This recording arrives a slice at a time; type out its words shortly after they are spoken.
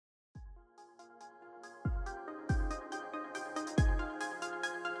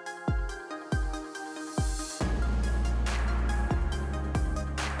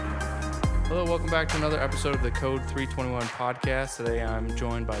Hello, welcome back to another episode of the Code 321 podcast. Today I'm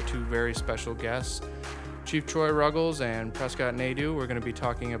joined by two very special guests, Chief Troy Ruggles and Prescott Nadeau. We're going to be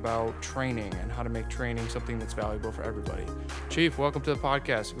talking about training and how to make training something that's valuable for everybody. Chief, welcome to the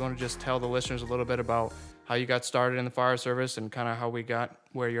podcast. If you want to just tell the listeners a little bit about how you got started in the fire service and kind of how we got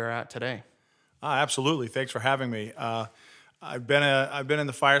where you're at today. Absolutely. Thanks for having me. I've been in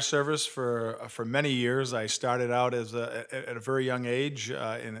the fire service for many years. I started out at a very young age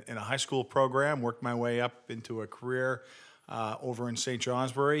in a high school program. Worked my way up into a career over in St.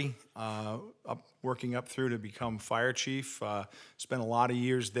 Johnsbury, working up through to become fire chief. Spent a lot of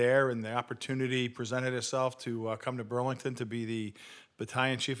years there, and the opportunity presented itself to come to Burlington to be the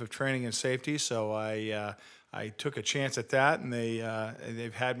battalion chief of training and safety. So I took a chance at that, and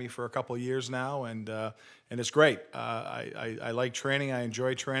they've had me for a couple of years now, and it's great. I like training. I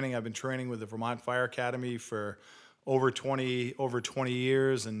enjoy training. I've been training with the Vermont Fire Academy for over 20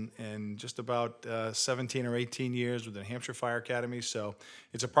 years, and just about 17 or 18 years with the New Hampshire Fire Academy. So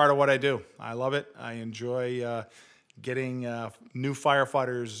it's a part of what I do. I love it. I enjoy getting new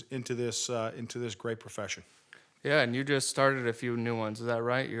firefighters into this great profession. Yeah, and you just started a few new ones. Is that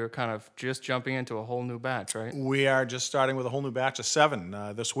right? You're kind of just jumping into a whole new batch, right? We are just starting with a whole new batch of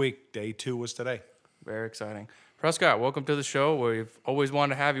 7 this week. Day 2 was today. Very exciting. Prescott, welcome to the show. We've always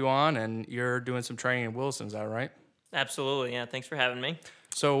wanted to have you on, and you're doing some training in Williston. Is that right? Absolutely, yeah. Thanks for having me.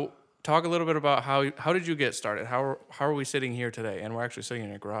 So talk a little bit about how did you get started? How are we sitting here today? And we're actually sitting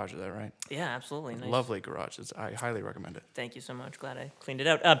in a garage. Is that right? Yeah, absolutely. Nice. Lovely garage. I highly recommend it. Thank you so much. Glad I cleaned it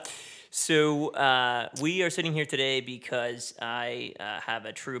out. So we are sitting here today because I have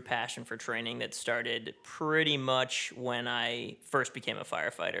a true passion for training that started pretty much when I first became a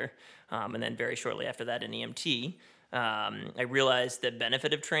firefighter, and then very shortly after that an EMT. I realized the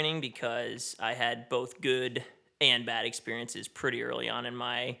benefit of training because I had both good and bad experiences pretty early on in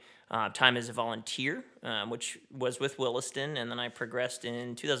my time as a volunteer, which was with Williston, and then I progressed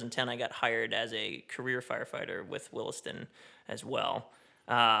in 2010. I got hired as a career firefighter with Williston as well.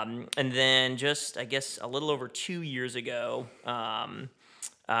 And then just, I guess, a little over 2 years ago,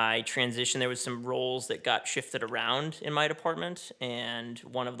 I transitioned. There was some roles that got shifted around in my department, and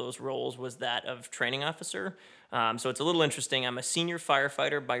one of those roles was that of training officer. So it's a little interesting. I'm a senior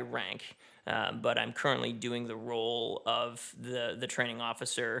firefighter by rank, but I'm currently doing the role of the training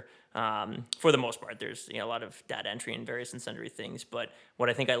officer. For the most part, there's a lot of data entry and various and sundry things, but what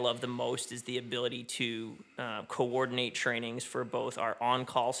I think I love the most is the ability to coordinate trainings for both our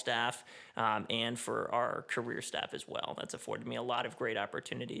on-call staff and for our career staff as well. That's afforded me a lot of great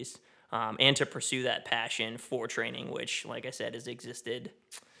opportunities, and to pursue that passion for training, which, like I said, has existed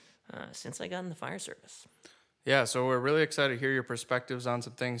since I got in the fire service. Yeah, so we're really excited to hear your perspectives on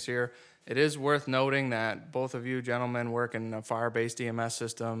some things here. It is worth noting that both of you gentlemen work in a fire-based EMS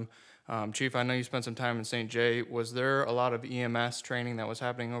system. Chief, I know you spent some time in St. J. Was there a lot of EMS training that was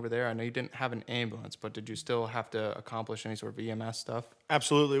happening over there? I know you didn't have an ambulance, but did you still have to accomplish any sort of EMS stuff?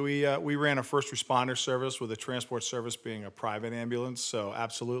 Absolutely. We ran a first responder service with a transport service being a private ambulance. So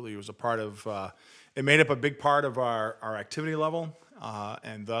absolutely, it was a part of, it made up a big part of our activity level,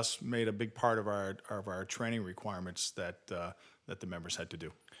 and thus made a big part of our training requirements that the members had to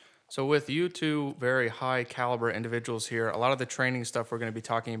do. So with you two very high caliber individuals here, a lot of the training stuff we're going to be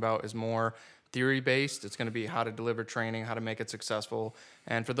talking about is more theory-based. It's going to be how to deliver training, how to make it successful.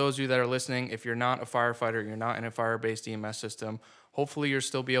 And for those of you that are listening, if you're not a firefighter, you're not in a fire-based EMS system, hopefully you'll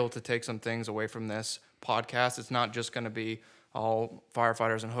still be able to take some things away from this podcast. It's not just going to be all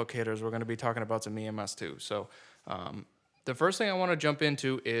firefighters and hook hitters. We're going to be talking about some EMS too. So the first thing I want to jump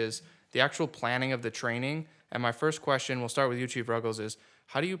into is the actual planning of the training. And my first question, we'll start with you, Chief Ruggles, is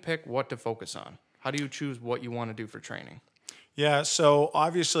how do you pick what to focus on? How do you choose what you want to do for training? Yeah, so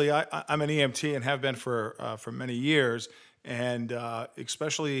obviously I'm an EMT and have been for many years, and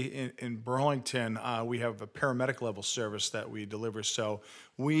especially in Burlington, we have a paramedic level service that we deliver. So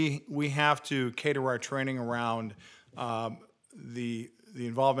we have to cater our training around the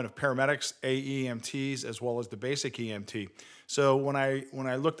involvement of paramedics, AEMTs, as well as the basic EMT. So when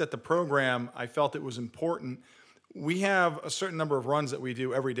I looked at the program, I felt it was important. We have a certain number of runs that we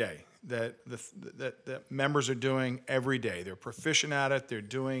do every day that members are doing every day. They're proficient at it. They're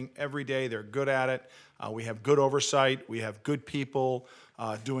doing every day. They're good at it. We have good oversight. We have good people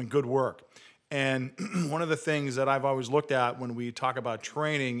doing good work. And one of the things that I've always looked at when we talk about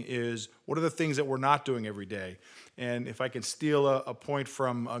training is what are the things that we're not doing every day? And if I can steal a point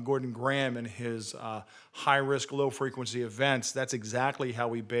from Gordon Graham and his high-risk, low-frequency events, that's exactly how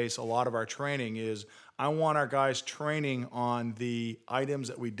we base a lot of our training is I want our guys training on the items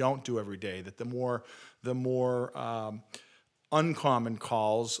that we don't do every day, that the more uncommon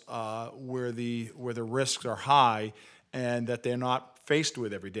calls where the risks are high and that they're not faced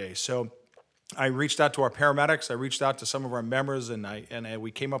with every day. So I reached out to our paramedics. I reached out to some of our members, and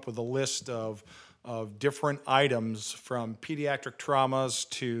we came up with a list of different items, from pediatric traumas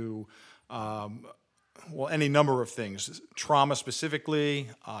to any number of things, trauma specifically,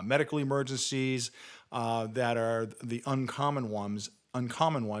 medical emergencies that are the uncommon ones,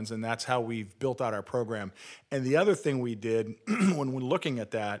 and that's how we've built out our program. And the other thing we did when we're looking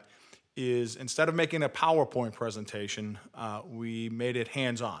at that is, instead of making a PowerPoint presentation, we made it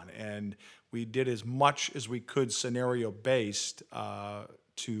hands-on, and we did as much as we could scenario-based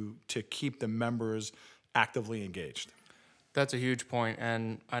to keep the members actively engaged. That's a huge point,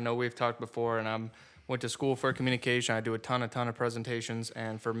 and I know we've talked before, and I went to school for communication. I do a ton of presentations,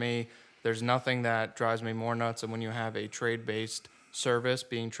 and for me, there's nothing that drives me more nuts than when you have a trade-based service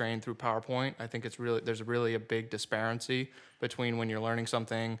being trained through PowerPoint. I think there's really a big disparity between when you're learning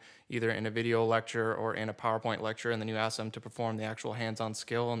something either in a video lecture or in a PowerPoint lecture, and then you ask them to perform the actual hands-on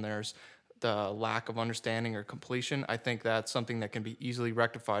skill, and there's the lack of understanding or completion. I think that's something that can be easily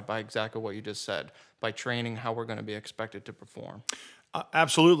rectified by exactly what you just said, by training how we're going to be expected to perform.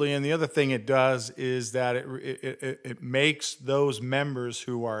 Absolutely, and the other thing it does is that it makes those members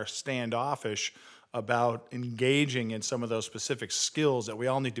who are standoffish about engaging in some of those specific skills that we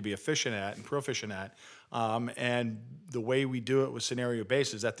all need to be efficient at and proficient at. And the way we do it with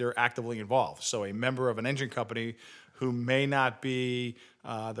scenario-based is that they're actively involved. So a member of an engine company who may not be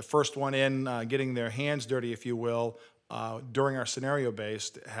the first one in getting their hands dirty, if you will, during our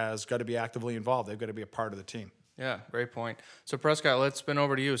scenario-based has got to be actively involved. They've got to be a part of the team. Yeah, great point. So Prescott, let's spin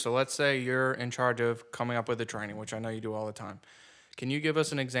over to you. So let's say you're in charge of coming up with the training, which I know you do all the time. Can you give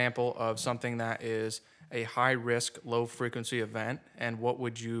us an example of something that is a high-risk, low-frequency event, and what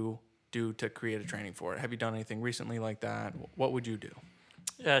would you do to create a training for it? Have you done anything recently like that? What would you do?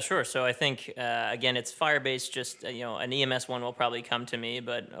 Sure. So I think, again, it's fire-based. Just, an EMS one will probably come to me,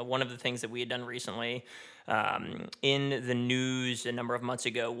 but one of the things that we had done recently in the news a number of months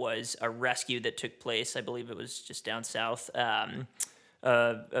ago was a rescue that took place. I believe it was just down south.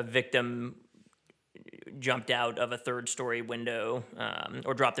 A victim jumped out of a third-story window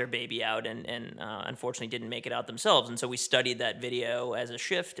or dropped their baby out and unfortunately didn't make it out themselves. And so we studied that video as a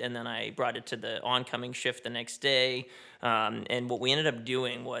shift, and then I brought it to the oncoming shift the next day. And what we ended up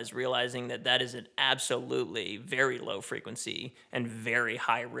doing was realizing that is an absolutely very low frequency and very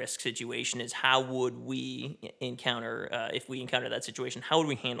high risk situation. Is how would we encounter, if we encounter that situation, how would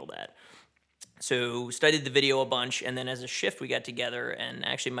we handle that? So studied the video a bunch, and then as a shift we got together, and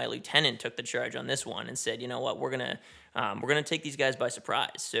actually my lieutenant took the charge on this one and said, you know what, we're gonna take these guys by surprise.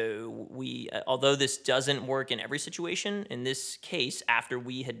 So we, although this doesn't work in every situation, in this case, after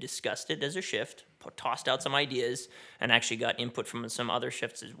we had discussed it as a shift, tossed out some ideas, and actually got input from some other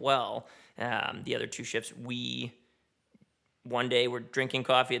shifts as well, the other two shifts, one day we're drinking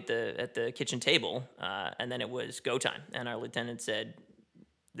coffee at the kitchen table, and then it was go time, and our lieutenant said,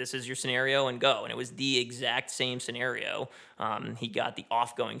 this is your scenario and go. And it was the exact same scenario. He got the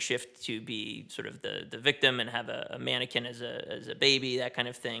off-going shift to be sort of the victim and have a mannequin as a baby, that kind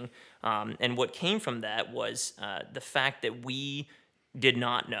of thing. And what came from that was the fact that we did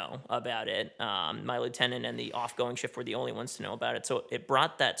not know about it. My lieutenant and the off-going shift were the only ones to know about it. So it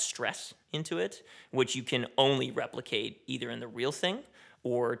brought that stress into it, which you can only replicate either in the real thing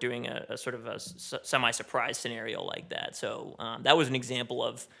or doing a sort of a semi-surprise scenario like that. So that was an example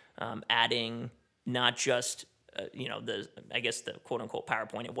of adding not just, the quote-unquote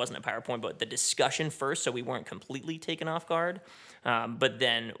PowerPoint. It wasn't a PowerPoint, but the discussion first, so we weren't completely taken off guard. But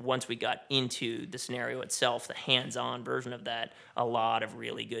then once we got into the scenario itself, the hands-on version of that, a lot of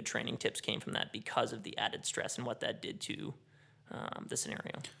really good training tips came from that because of the added stress and what that did to the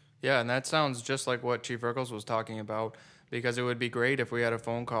scenario. Yeah, and that sounds just like what Chief Rickles was talking about, because it would be great if we had a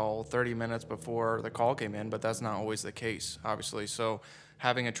phone call 30 minutes before the call came in, but that's not always the case, obviously. So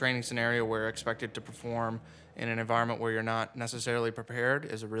having a training scenario where you're expected to perform in an environment where you're not necessarily prepared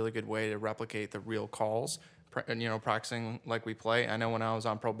is a really good way to replicate the real calls, practicing like we play. I know when I was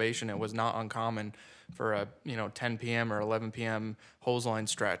on probation, it was not uncommon for a 10 p.m. or 11 p.m. hose line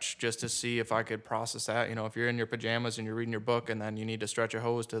stretch just to see if I could process that. If you're in your pajamas and you're reading your book and then you need to stretch a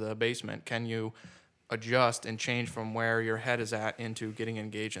hose to the basement, can you adjust and change from where your head is at into getting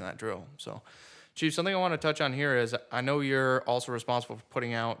engaged in that drill? So, Chief, something I want to touch on here is I know you're also responsible for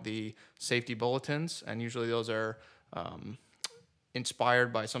putting out the safety bulletins, and usually those are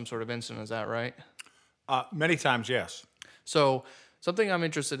inspired by some sort of incident. Is that right? Many times, yes. So something I'm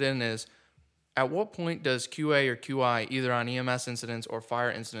interested in is At what point does QA or QI, either on EMS incidents or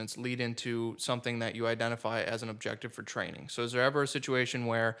fire incidents, lead into something that you identify as an objective for training? So, is there ever a situation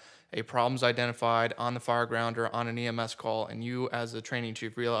where a problem's identified on the fire ground or on an EMS call, and you, as the training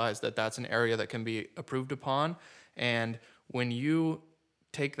chief, realize that that's an area that can be improved upon? And when you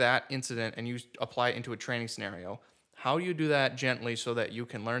take that incident and you apply it into a training scenario, how do you do that gently so that you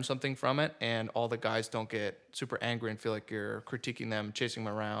can learn something from it and all the guys don't get super angry and feel like you're critiquing them, chasing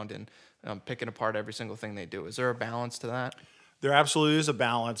them around, and picking apart every single thing they do? Is there a balance to that? There absolutely is a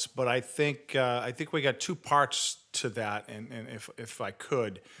balance, but I think we got two parts to that, and if I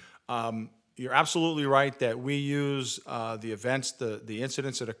could, you're absolutely right that we use the events, the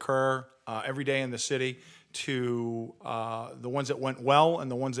incidents that occur every day in the city to the ones that went well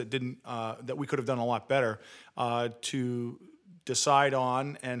and the ones that didn't, that we could have done a lot better, to decide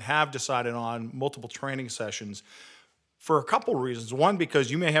on and have decided on multiple training sessions for a couple reasons. One,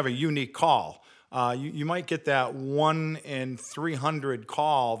 because you may have a unique call. You might get that 1 in 300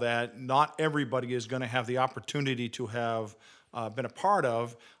 call that not everybody is going to have the opportunity to have been a part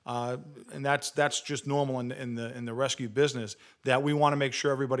of, and that's just normal in the rescue business. That we want to make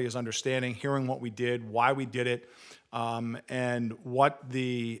sure everybody is understanding, hearing what we did, why we did it, and what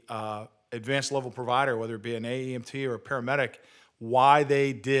the advanced level provider, whether it be an AEMT or a paramedic, why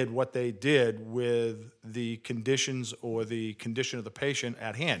they did what they did with the conditions or the condition of the patient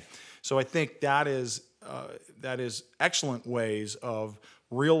at hand. So I think that is excellent ways of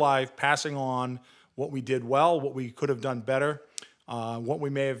real life passing on what we did well, what we could have done better, what we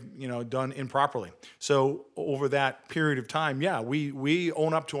may have done improperly. So over that period of time, yeah, we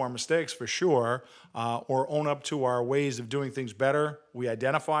own up to our mistakes for sure, or own up to our ways of doing things better. We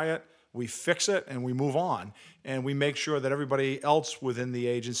identify it, we fix it, and we move on. And we make sure that everybody else within the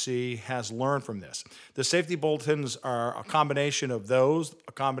agency has learned from this. The safety bulletins are a combination of those,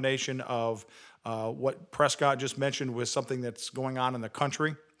 a combination of what Prescott just mentioned with something that's going on in the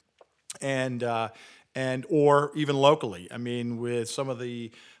country, and or even locally. I mean, with some of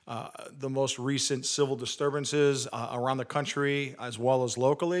the most recent civil disturbances around the country as well as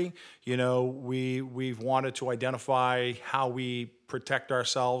locally, we've wanted to identify how we protect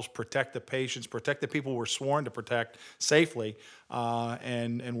ourselves, protect the patients, protect the people we're sworn to protect safely,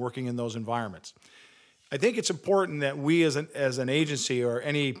 and working in those environments. I think it's important that we as an agency or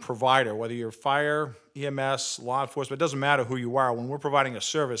any provider, whether you're fire, EMS, law enforcement, it doesn't matter who you are, when we're providing a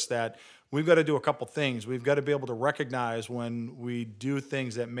service, that we've got to do a couple things. We've got to be able to recognize when we do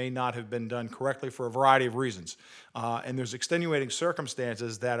things that may not have been done correctly for a variety of reasons. And there's extenuating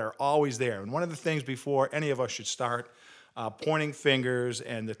circumstances that are always there. And one of the things before any of us should start pointing fingers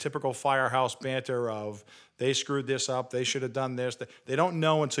and the typical firehouse banter of they screwed this up, they should have done this. They don't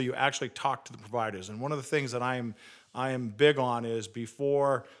know until you actually talk to the providers. And one of the things that I am big on is,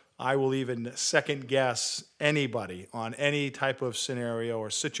 before I will even second guess anybody on any type of scenario or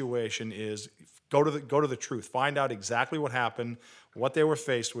situation, is go to the truth. Find out exactly what happened, what they were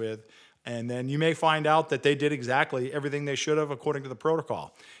faced with, and then you may find out that they did exactly everything they should have according to the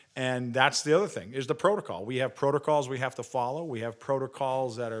protocol. And that's the other thing, is the protocol. We have protocols we have to follow. We have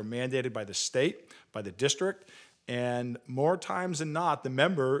protocols that are mandated by the state, by the district, and more times than not, the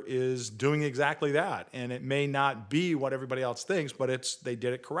member is doing exactly that. And it may not be what everybody else thinks, but they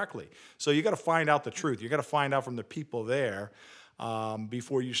did it correctly. So you got to find out the truth. You got to find out from the people there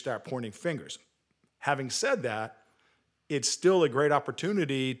before you start pointing fingers. Having said that, it's still a great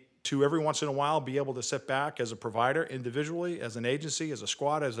opportunity to every once in a while be able to sit back as a provider, individually, as an agency, as a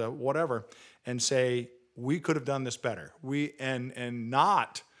squad, as a whatever, and say, we could have done this better. And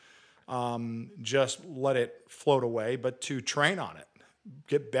not just let it float away, but to train on it,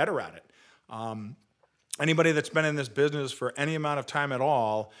 get better at it. Anybody that's been in this business for any amount of time at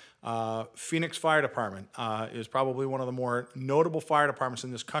all, Phoenix Fire Department is probably one of the more notable fire departments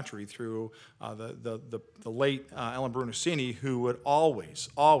in this country, through the late Ellen Brunacini, who would always,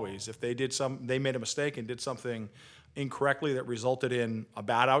 if they made a mistake and did something incorrectly that resulted in a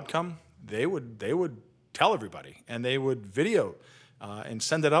bad outcome, they would tell everybody, and they would video and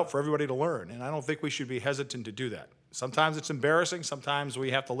send it out for everybody to learn. And I don't think we should be hesitant to do that. Sometimes it's embarrassing. Sometimes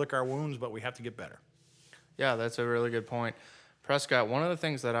we have to lick our wounds, but we have to get better. Yeah, that's a really good point. Prescott, one of the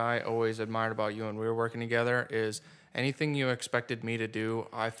things that I always admired about you when we were working together is anything you expected me to do,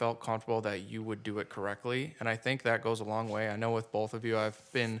 I felt comfortable that you would do it correctly. And I think that goes a long way. I know with both of you, I've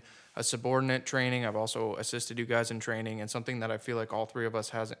been a subordinate training. I've also assisted you guys in training. And something that I feel like all three of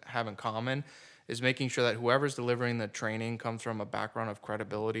us have in common is making sure that whoever's delivering the training comes from a background of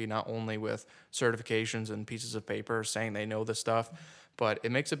credibility, not only with certifications and pieces of paper saying they know the stuff, but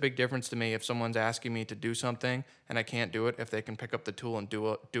it makes a big difference to me if someone's asking me to do something and I can't do it, if they can pick up the tool and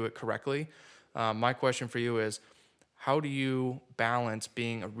do it correctly. My question for you is, how do you balance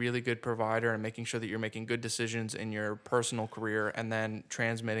being a really good provider and making sure that you're making good decisions in your personal career and then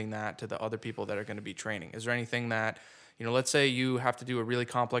transmitting that to the other people that are going to be training? Is there anything that, let's say you have to do a really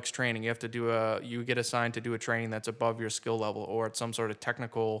complex training, you get assigned to do a training that's above your skill level, or it's some sort of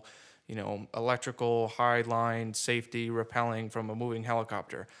technical, electrical, high line, safety, rappelling from a moving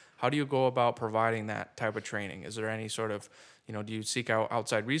helicopter. How do you go about providing that type of training? Is there any sort of, do you seek out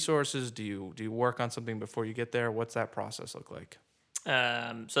outside resources? Do you work on something before you get there? What's that process look like?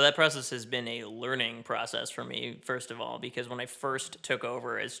 So that process has been a learning process for me, first of all, because when I first took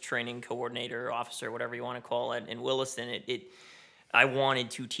over as training coordinator, officer, whatever you want to call it, in Williston, I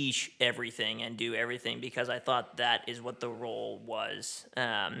wanted to teach everything and do everything because I thought that is what the role was.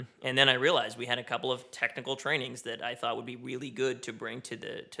 And then I realized we had a couple of technical trainings that I thought would be really good to bring to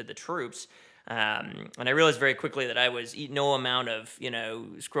the troops. And I realized very quickly that I was no amount of,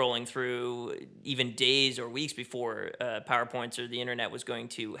 scrolling through even days or weeks before PowerPoints or the internet was going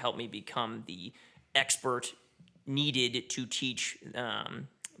to help me become the expert needed to teach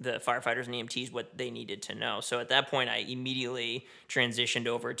the firefighters and EMTs what they needed to know. So at that point, I immediately transitioned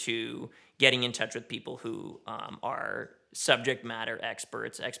over to getting in touch with people who are subject matter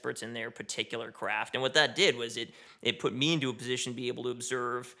experts in their particular craft. And what that did was it put me into a position to be able to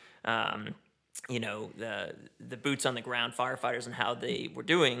observe the boots on the ground firefighters and how they were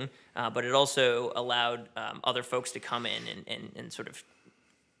doing, but it also allowed other folks to come in and sort of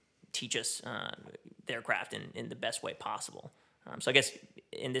teach us their craft in the best way possible. So I guess,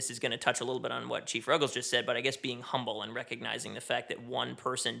 and this is going to touch a little bit on what Chief Ruggles just said, but I guess being humble and recognizing the fact that one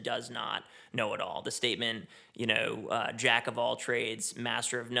person does not know it all. The statement, jack of all trades,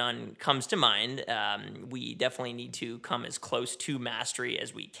 master of none comes to mind. We definitely need to come as close to mastery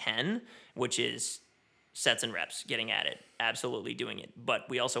as we can, which is sets and reps, getting at it, absolutely doing it. But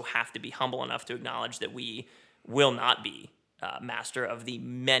we also have to be humble enough to acknowledge that we will not be master of the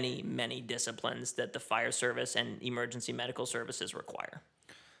many, many disciplines that the fire service and emergency medical services require.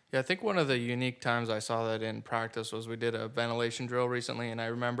 Yeah, I think one of the unique times I saw that in practice was we did a ventilation drill recently, and I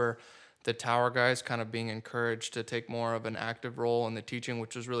remember the tower guys kind of being encouraged to take more of an active role in the teaching,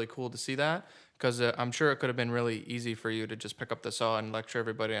 which was really cool to see that, because I'm sure it could have been really easy for you to just pick up the saw and lecture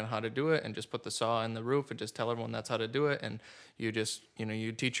everybody on how to do it and just put the saw in the roof and just tell everyone that's how to do it, and you just,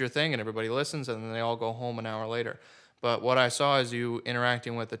 you teach your thing and everybody listens, and then they all go home an hour later. But what I saw is you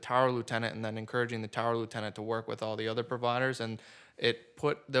interacting with the tower lieutenant and then encouraging the tower lieutenant to work with all the other providers. And it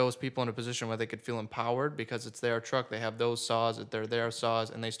put those people in a position where they could feel empowered because it's their truck. They have those saws, they're their saws,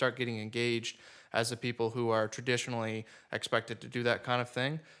 and they start getting engaged as the people who are traditionally expected to do that kind of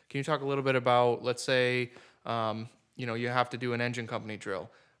thing. Can you talk a little bit about, let's say, you have to do an engine company drill.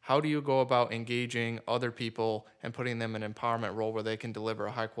 How do you go about engaging other people and putting them in an empowerment role where they can deliver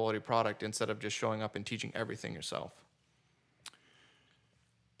a high quality product instead of just showing up and teaching everything yourself?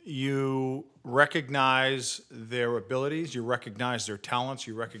 You recognize their abilities, you recognize their talents,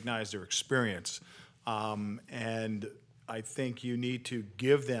 you recognize their experience. And I think you need to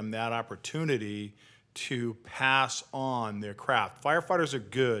give them that opportunity to pass on their craft. Firefighters are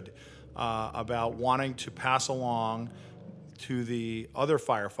good about wanting to pass along to the other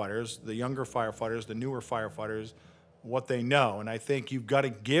firefighters, the younger firefighters, the newer firefighters, what they know. And I think you've got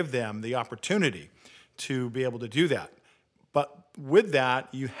to give them the opportunity to be able to do that. But with that,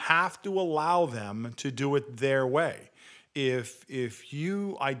 you have to allow them to do it their way. If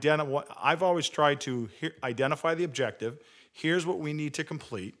you identify, I've always tried to identify the objective. Here's what we need to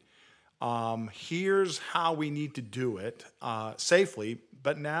complete. Here's how we need to do it safely.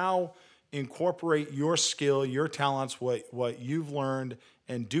 But now incorporate your skill, your talents, what you've learned,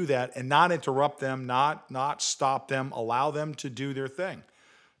 and do that, and not interrupt them, not stop them. Allow them to do their thing.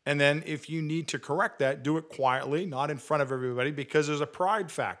 And then if you need to correct that, do it quietly, not in front of everybody, because there's a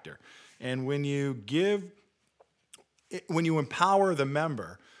pride factor. And when you empower the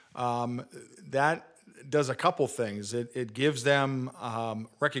member, that does a couple things. It gives them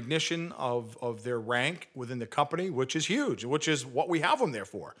recognition of their rank within the company, which is huge, which is what we have them there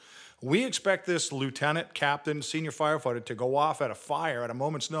for. We expect this lieutenant, captain, senior firefighter to go off at a fire at a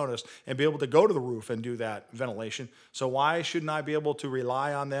moment's notice and be able to go to the roof and do that ventilation. So why shouldn't I be able to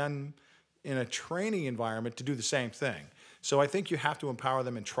rely on them in a training environment to do the same thing? So I think you have to empower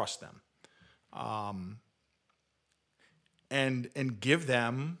them and trust them, and give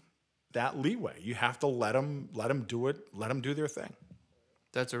them that leeway. You have to let them do it, let them do their thing.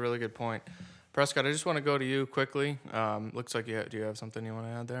 That's a really good point. Prescott, I just want to go to you quickly. Looks like do you have something you want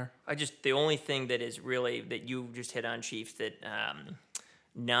to add there? The only thing that is really, that you just hit on, Chief, that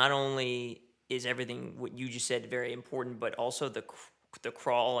not only is everything what you just said very important, but also the the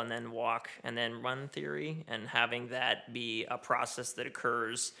crawl and then walk and then run theory, and having that be a process that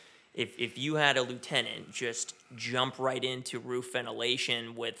occurs. If you had a lieutenant just jump right into roof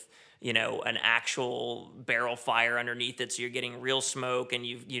ventilation with an actual barrel fire underneath it, so you're getting real smoke, and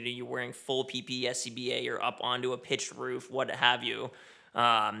you're wearing full PPE, SCBA, you're up onto a pitched roof, what have you,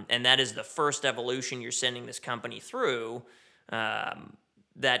 and that is the first evolution you're sending this company through,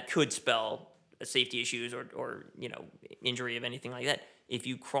 that could spell safety issues or injury of anything like that. If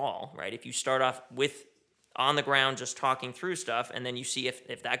you crawl, right? If you start off with on the ground just talking through stuff, and then you see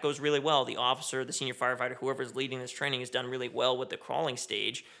if that goes really well, the officer, the senior firefighter, whoever's leading this training has done really well with the crawling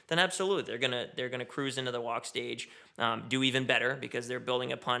stage, then absolutely they're gonna cruise into the walk stage, do even better, because they're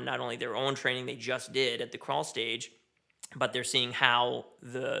building upon not only their own training they just did at the crawl stage, but they're seeing how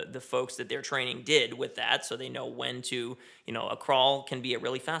the folks that they're training did with that, so they know when to, a crawl can be a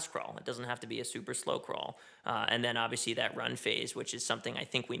really fast crawl. It doesn't have to be a super slow crawl. And then obviously that run phase, which is something I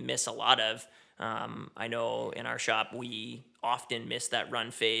think we miss a lot of. I know in our shop we often miss that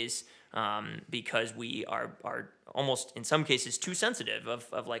run phase, because we are almost in some cases too sensitive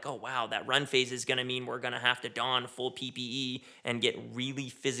of like, oh wow, that run phase is going to mean we're going to have to don full PPE and get really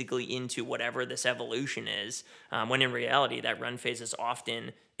physically into whatever this evolution is, when in reality that run phase is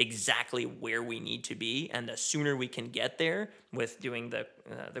often exactly where we need to be, and the sooner we can get there with doing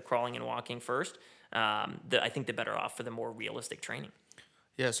the crawling and walking first, I think the better off for the more realistic training.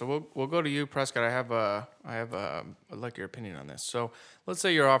 Yeah, so we'll go to you, Prescott. I'd like your opinion on this. So let's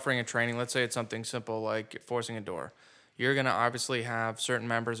say you're offering a training. Let's say it's something simple like forcing a door. You're going to obviously have certain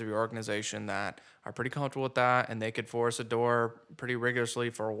members of your organization that are pretty comfortable with that, and they could force a door pretty rigorously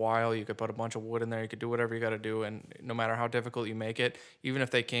for a while. You could put a bunch of wood in there. You could do whatever you got to do, and no matter how difficult you make it, even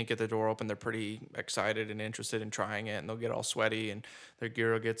if they can't get the door open, they're pretty excited and interested in trying it, and they'll get all sweaty, and their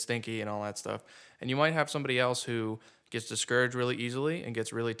gear will get stinky and all that stuff. And you might have somebody else who gets discouraged really easily and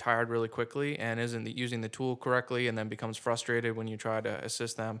gets really tired really quickly and isn't using the tool correctly, and then becomes frustrated when you try to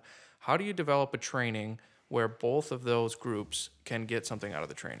assist them. How do you develop a training where both of those groups can get something out of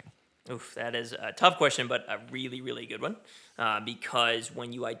the training? Oof, that is a tough question, but a really, really good one. Because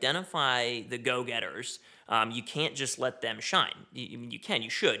when you identify the go-getters, you can't just let them shine. You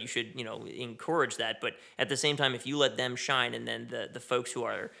should, encourage that. But at the same time, if you let them shine, and then the folks who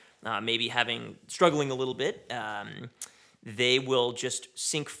are maybe struggling a little bit, they will just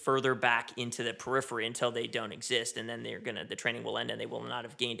sink further back into the periphery until they don't exist, and then the training will end, and they will not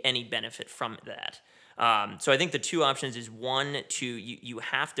have gained any benefit from that. So I think the two options is one, you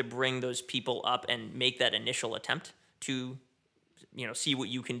have to bring those people up and make that initial attempt to, see what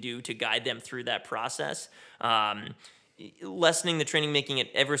you can do to guide them through that process. Lessening the training, making it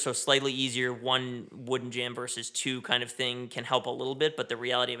ever so slightly easier, one wooden jam versus two kind of thing can help a little bit, but the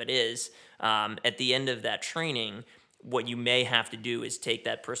reality of it is, at the end of that training, what you may have to do is take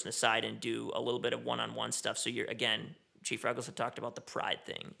that person aside and do a little bit of one-on-one stuff. So Chief Ruggles had talked about the pride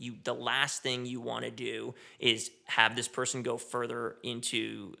thing. The last thing you want to do is have this person go further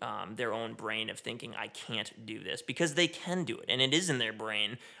into their own brain of thinking, I can't do this, because they can do it, and it is in their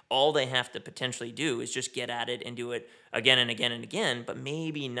brain. All they have to potentially do is just get at it and do it again and again and again, but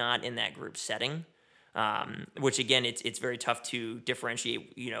maybe not in that group setting. Which again, it's very tough to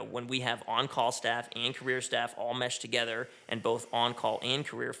differentiate. When we have on-call staff and career staff all meshed together, and both on-call and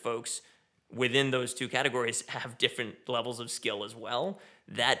career folks within those two categories have different levels of skill as well,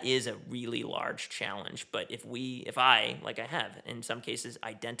 that is a really large challenge. But if I, like I have in some cases,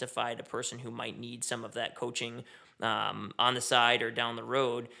 identified a person who might need some of that coaching on the side or down the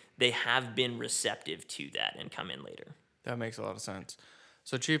road, they have been receptive to that and come in later. That makes a lot of sense.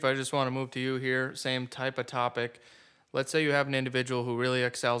 So, Chief, I just want to move to you here. Same type of topic. Let's say you have an individual who really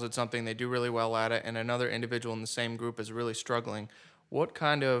excels at something, they do really well at it, and another individual in the same group is really struggling. What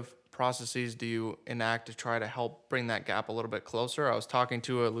kind of processes do you enact to try to help bring that gap a little bit closer? I was talking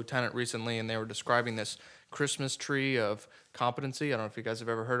to a lieutenant recently, and they were describing this Christmas tree of competency. I don't know if you guys have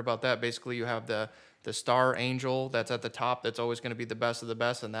ever heard about that. Basically, you have the star angel that's at the top that's always going to be the best of the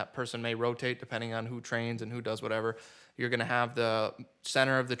best, and that person may rotate depending on who trains and who does whatever. You're going to have the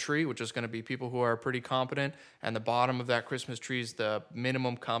center of the tree, which is going to be people who are pretty competent, and the bottom of that Christmas tree is the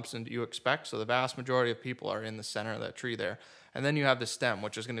minimum competent you expect. So the vast majority of people are in the center of that tree there. And then you have the stem,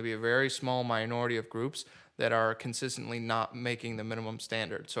 which is going to be a very small minority of groups that are consistently not making the minimum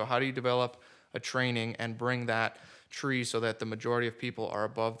standard. So how do you develop a training and bring that tree so that the majority of people are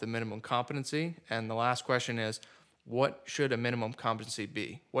above the minimum competency? And the last question is, what should a minimum competency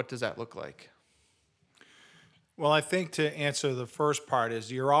be? What does that look like? Well, I think to answer the first part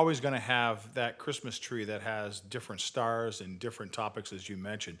is you're always going to have that Christmas tree that has different stars and different topics, as you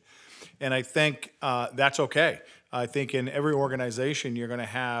mentioned. And I think that's okay. I think in every organization, you're going to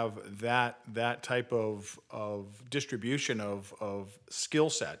have that type of distribution of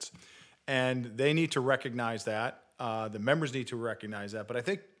skill sets. And they need to recognize that. The members need to recognize that. But I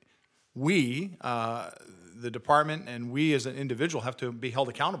think we, the department, and we as an individual have to be held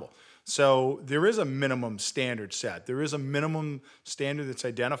accountable. So there is a minimum standard set. There is a minimum standard that's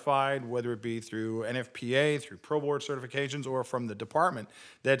identified, whether it be through NFPA, through Pro Board certifications, or from the department,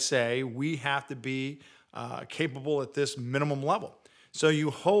 that say we have to be capable at this minimum level. So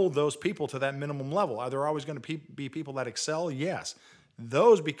you hold those people to that minimum level. Are there always going to be people that excel? Yes.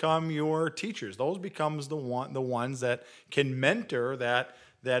 Those become your teachers. Those becomes the ones that can mentor that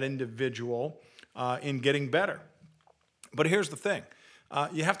individual in getting better. But here's the thing.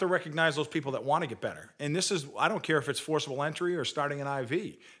 You have to recognize those people that want to get better. And this is, I don't care if it's forcible entry or starting an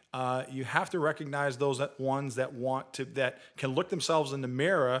IV. You have to recognize those ones that that can look themselves in the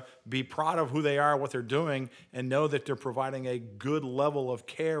mirror, be proud of who they are, what they're doing, and know that they're providing a good level of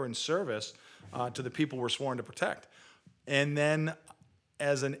care and service to the people we're sworn to protect. And then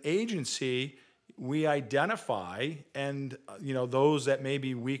as an agency, we identify those that may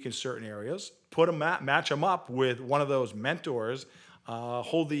be weak in certain areas, match them up with one of those mentors,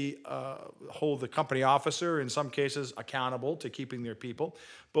 hold the company officer in some cases accountable to keeping their people.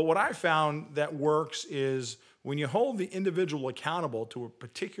 But what I found that works is when you hold the individual accountable to a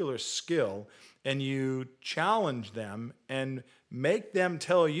particular skill and you challenge them and make them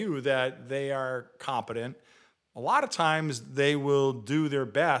tell you that they are competent, a lot of times they will do their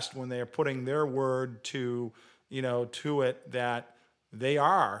best when they are putting their word to it that they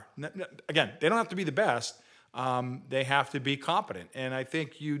are. Again, they don't have to be the best. They have to be competent. And I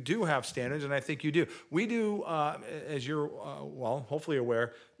think you do have standards, and I think you do. We do, as you're, hopefully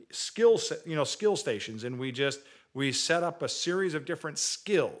aware, skill stations, and we set up a series of different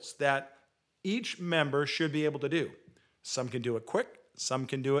skills that each member should be able to do. Some can do it quick, some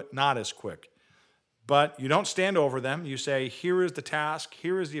can do it not as quick. But you don't stand over them. You say, here is the task,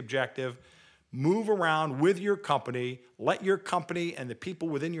 here is the objective. Move around with your company. Let your company and the people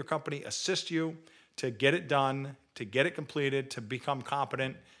within your company assist you to get it done, to get it completed, to become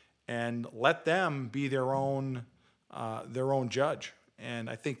competent, and let them be their own judge. And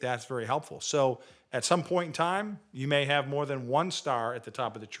I think that's very helpful. So at some point in time, you may have more than one star at the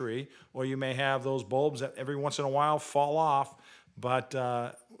top of the tree, or you may have those bulbs that every once in a while fall off, but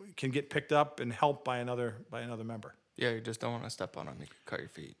can get picked up and helped by another member. Yeah, you just don't want to step on them. You cut your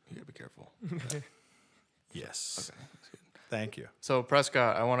feet. You got to be careful. Yes. Okay, that's good. Thank you. So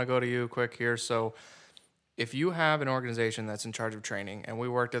Prescott, I want to go to you quick here. So if you have an organization that's in charge of training, and we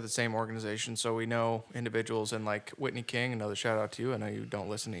worked at the same organization, so we know individuals, and like Whitney King, another shout out to you. I know you don't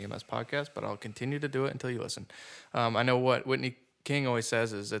listen to EMS podcast, but I'll continue to do it until you listen. I know what Whitney King always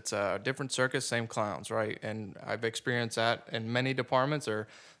says is it's a different circus, same clowns, right? And I've experienced that in many departments. There's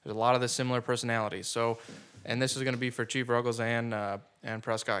a lot of the similar personalities. So, and this is going to be for Chief Ruggles and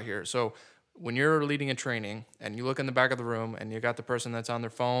Prescott here. So when you're leading a training and you look in the back of the room and you got the person that's on their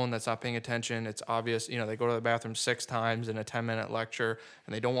phone, that's not paying attention, it's obvious, they go to the bathroom 6 times in a 10-minute lecture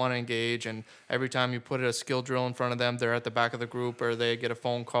and they don't want to engage. And every time you put a skill drill in front of them, they're at the back of the group, or they get a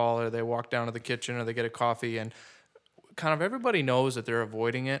phone call, or they walk down to the kitchen, or they get a coffee, and kind of everybody knows that they're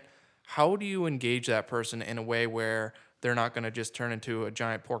avoiding it. How do you engage that person in a way where they're not going to just turn into a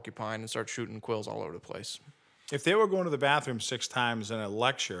giant porcupine and start shooting quills all over the place? If they were going to the bathroom 6 times in a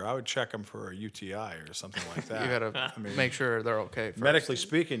lecture, I would check them for a UTI or something like that. You got to make sure they're okay first. Medically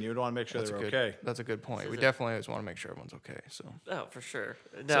speaking, you'd want to make sure they're okay. That's a good point. We definitely always want to make sure everyone's okay. So. Oh, for sure.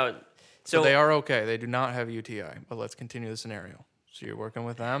 No, so they are okay. They do not have UTI, but let's continue the scenario. So you're working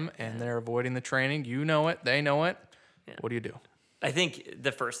with them, and they're avoiding the training. You know it. They know it. Yeah. What do you do? I think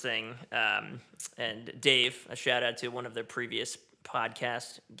the first thing, and Dave, a shout out to one of the previous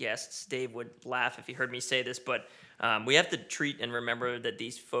podcast guests. Dave would laugh if he heard me say this, but we have to treat and remember that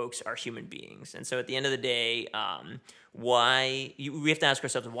these folks are human beings. And so at the end of the day, we have to ask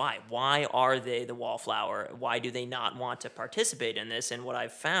ourselves why. Why are they the wallflower? Why do they not want to participate in this? And what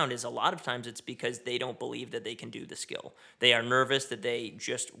I've found is a lot of times it's because they don't believe that they can do the skill. They are nervous that they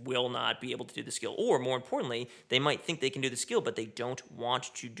just will not be able to do the skill. Or more importantly, they might think they can do the skill, but they don't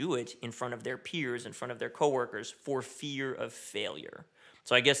want to do it in front of their peers, in front of their coworkers, for fear of failure.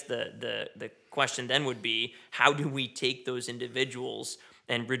 So I guess the question then would be, how do we take those individuals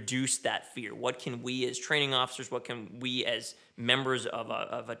and reduce that fear? What can we as training officers, what can we as members of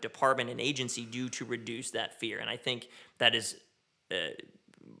a department and agency do to reduce that fear? And I think that is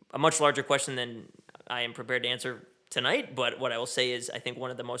a much larger question than I am prepared to answer tonight, but what I will say is I think one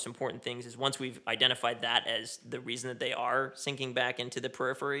of the most important things is once we've identified that as the reason that they are sinking back into the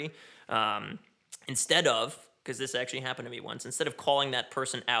periphery, instead of, because this actually happened to me once, instead of calling that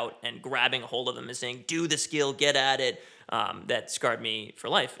person out and grabbing a hold of them and saying, do the skill, get at it, that scarred me for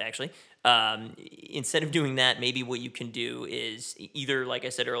life, actually. Instead of doing that, maybe what you can do is either, like I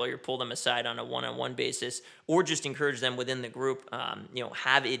said earlier, pull them aside on a one-on-one basis, or just encourage them within the group,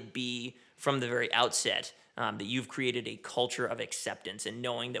 have it be from the very outset that you've created a culture of acceptance and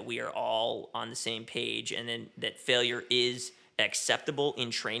knowing that we are all on the same page, and then that failure is acceptable in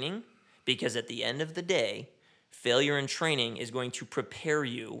training, because at the end of the day, failure in training is going to prepare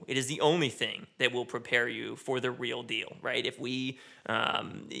you. It is the only thing that will prepare you for the real deal, right? If we,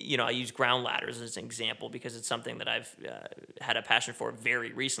 I use ground ladders as an example because it's something that I've had a passion for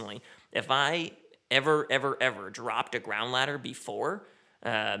very recently. If I ever dropped a ground ladder before,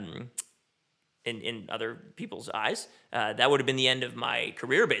 in other people's eyes, that would have been the end of my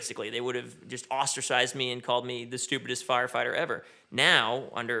career, basically. They would have just ostracized me and called me the stupidest firefighter ever. Now,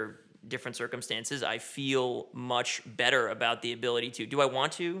 under different circumstances, I feel much better about the ability to. Do I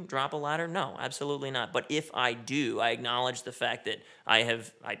want to drop a ladder? No, absolutely not. But if I do, I acknowledge the fact that I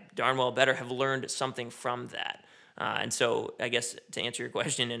darn well better have learned something from that. And so I guess to answer your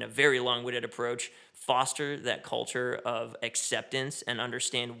question in a very long-winded approach, foster that culture of acceptance and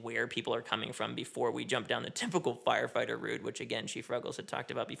understand where people are coming from before we jump down the typical firefighter route, which again, Chief Ruggles had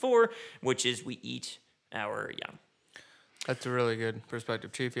talked about before, which is we eat our young. That's a really good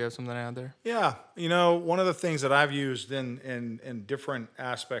perspective. Chief, you have something to add there? Yeah, one of the things that I've used in different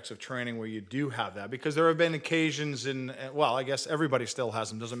aspects of training where you do have that, because there have been occasions I guess everybody still has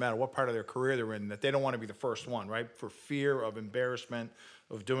them, doesn't matter what part of their career they're in, that they don't want to be the first one, right? For fear of embarrassment,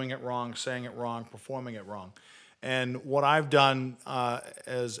 of doing it wrong, saying it wrong, performing it wrong. And what I've done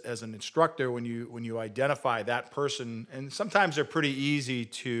as an instructor, when you identify that person, and sometimes they're pretty easy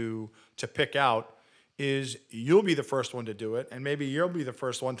to pick out, is you'll be the first one to do it, and maybe you'll be the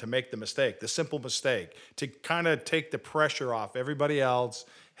first one to make the mistake, the simple mistake, to kind of take the pressure off everybody else.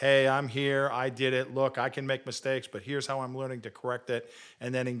 Hey, I'm here, I did it, look, I can make mistakes, but here's how I'm learning to correct it,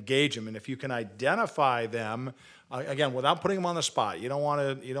 and then engage them. And if you can identify them, again, without putting them on the spot, you don't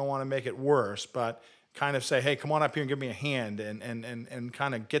want to make it worse, but kind of say, hey, come on up here and give me a hand, and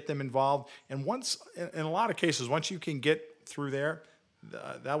kind of get them involved. And once, in a lot of cases, once you can get through there,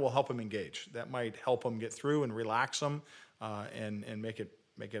 that will help them engage. That might help them get through and relax them, and make it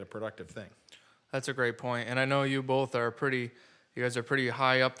a productive thing. That's a great point. And I know you both are you guys are pretty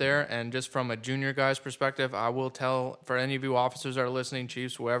high up there. And just from a junior guy's perspective, I will tell, for any of you officers that are listening,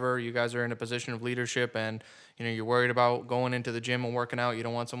 chiefs, whoever, you guys are in a position of leadership and you're worried about going into the gym and working out. You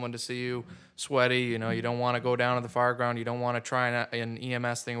don't want someone to see you sweaty. You don't want to go down to the fire ground. You don't want to try an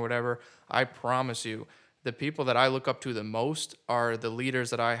EMS thing or whatever. I promise you, the people that I look up to the most are the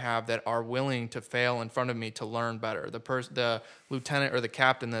leaders that I have that are willing to fail in front of me to learn better. The lieutenant or the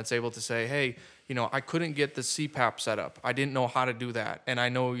captain that's able to say, hey, I couldn't get the CPAP set up. I didn't know how to do that. And I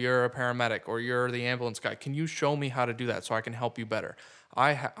know you're a paramedic or you're the ambulance guy. Can you show me how to do that so I can help you better?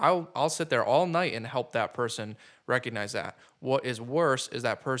 I'll sit there all night and help that person recognize that. What is worse is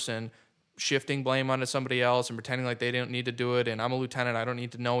that person shifting blame onto somebody else and pretending like they don't need to do it, and I'm a lieutenant, I don't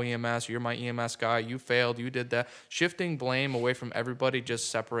need to know EMS, you're my EMS guy, you failed, you did that. Shifting blame away from everybody just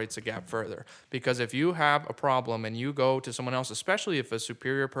separates the gap further. Because if you have a problem and you go to someone else, especially if a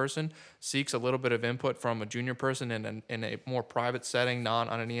superior person seeks a little bit of input from a junior person in a more private setting, not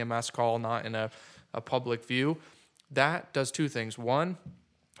on an EMS call, not in a public view, that does two things. One,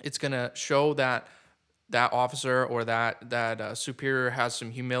 it's going to show that officer or that superior has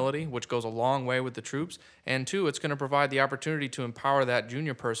some humility, which goes a long way with the troops. And two, it's going to provide the opportunity to empower that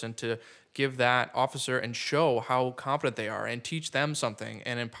junior person to give that officer and show how competent they are and teach them something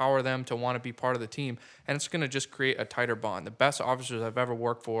and empower them to want to be part of the team. And it's going to just create a tighter bond. The best officers I've ever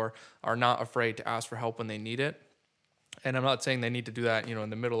worked for are not afraid to ask for help when they need it. And I'm not saying they need to do that, in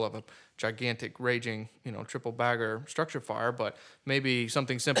the middle of a gigantic, raging, triple bagger structure fire, but maybe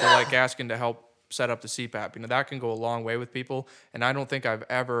something simple like asking to help set up the CPAP. That can go a long way with people. And I don't think I've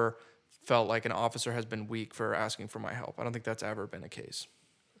ever felt like an officer has been weak for asking for my help. I don't think that's ever been the case.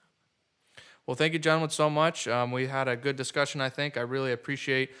 Well, thank you, gentlemen, so much. We had a good discussion, I think. I really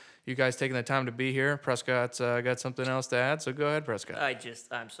appreciate you guys taking the time to be here. Prescott's got something else to add, so go ahead, Prescott.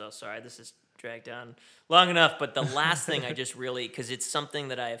 I'm so sorry. This is dragged on long enough, but the last thing I just really, because it's something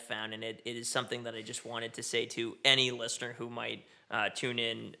that I have found, and it is something that I just wanted to say to any listener who might tune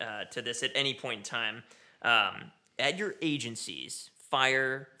in to this at any point in time. At your agencies,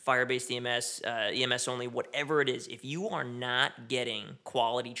 fire-based EMS, EMS only, whatever it is, if you are not getting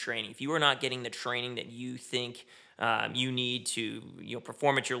quality training, if you are not getting the training that you think you need to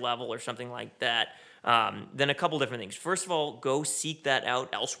perform at your level or something like that, then a couple different things. First of all, go seek that out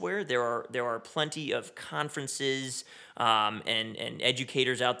elsewhere. There are plenty of conferences and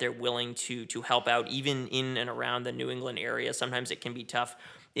educators out there willing to help out, even in and around the New England area. Sometimes it can be tough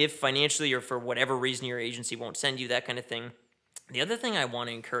if financially or for whatever reason your agency won't send you that kind of thing. The other thing I want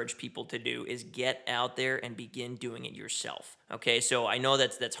to encourage people to do is get out there and begin doing it yourself. Okay, so I know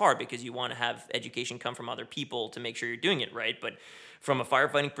that's hard because you want to have education come from other people to make sure you're doing it right. But from a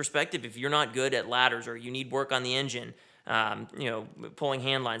firefighting perspective, if you're not good at ladders or you need work on the engine, pulling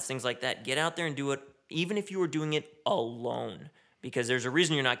hand lines, things like that, get out there and do it, even if you are doing it alone. Because there's a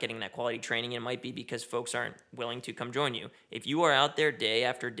reason you're not getting that quality training. It might be because folks aren't willing to come join you. If you are out there day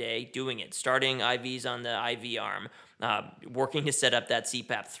after day doing it, starting IVs on the IV arm, working to set up that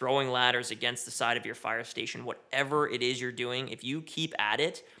CPAP, throwing ladders against the side of your fire station, whatever it is you're doing, if you keep at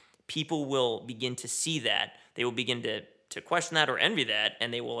it, people will begin to see that. They will begin to question that or envy that,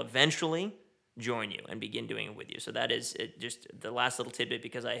 and they will eventually join you and begin doing it with you. So that is just the last little tidbit,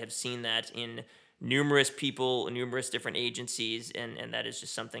 because I have seen that in numerous people, numerous different agencies, and that is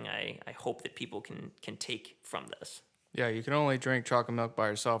just something I hope that people can take from this. Yeah, you can only drink chocolate milk by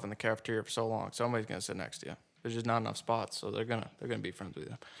yourself in the cafeteria for so long. Somebody's gonna sit next to you. There's just not enough spots, so they're gonna be friends with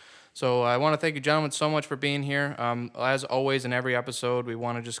you. So I want to thank you, gentlemen, so much for being here. As always, in every episode, we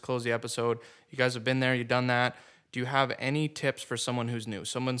want to just close the episode. You guys have been there, you've done that. Do you have any tips for someone who's new?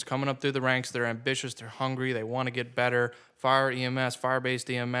 Someone's coming up through the ranks, they're ambitious, they're hungry, they want to get better. Fire EMS, fire-based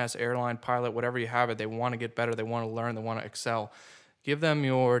EMS, airline pilot, whatever you have it, they want to get better, they want to learn, they want to excel. Give them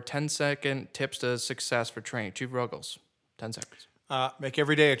your 10-second tips to success for training. Chief Ruggles, 10 seconds. Make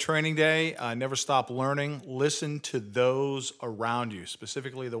every day a training day. Never stop learning. Listen to those around you,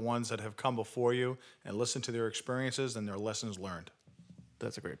 specifically the ones that have come before you, and listen to their experiences and their lessons learned.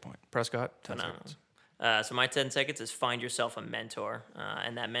 That's a great point. Prescott, 10 seconds. So my 10 seconds is find yourself a mentor,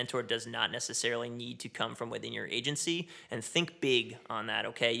 and that mentor does not necessarily need to come from within your agency, and think big on that,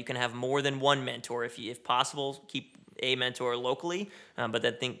 okay? You can have more than one mentor if possible. Keep a mentor locally, but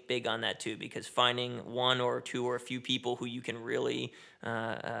then think big on that too, because finding one or two or a few people who you can really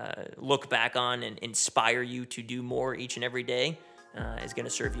look back on and inspire you to do more each and every day is going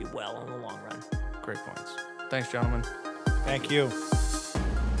to serve you well in the long run. Great points. Thanks, gentlemen. Thank you.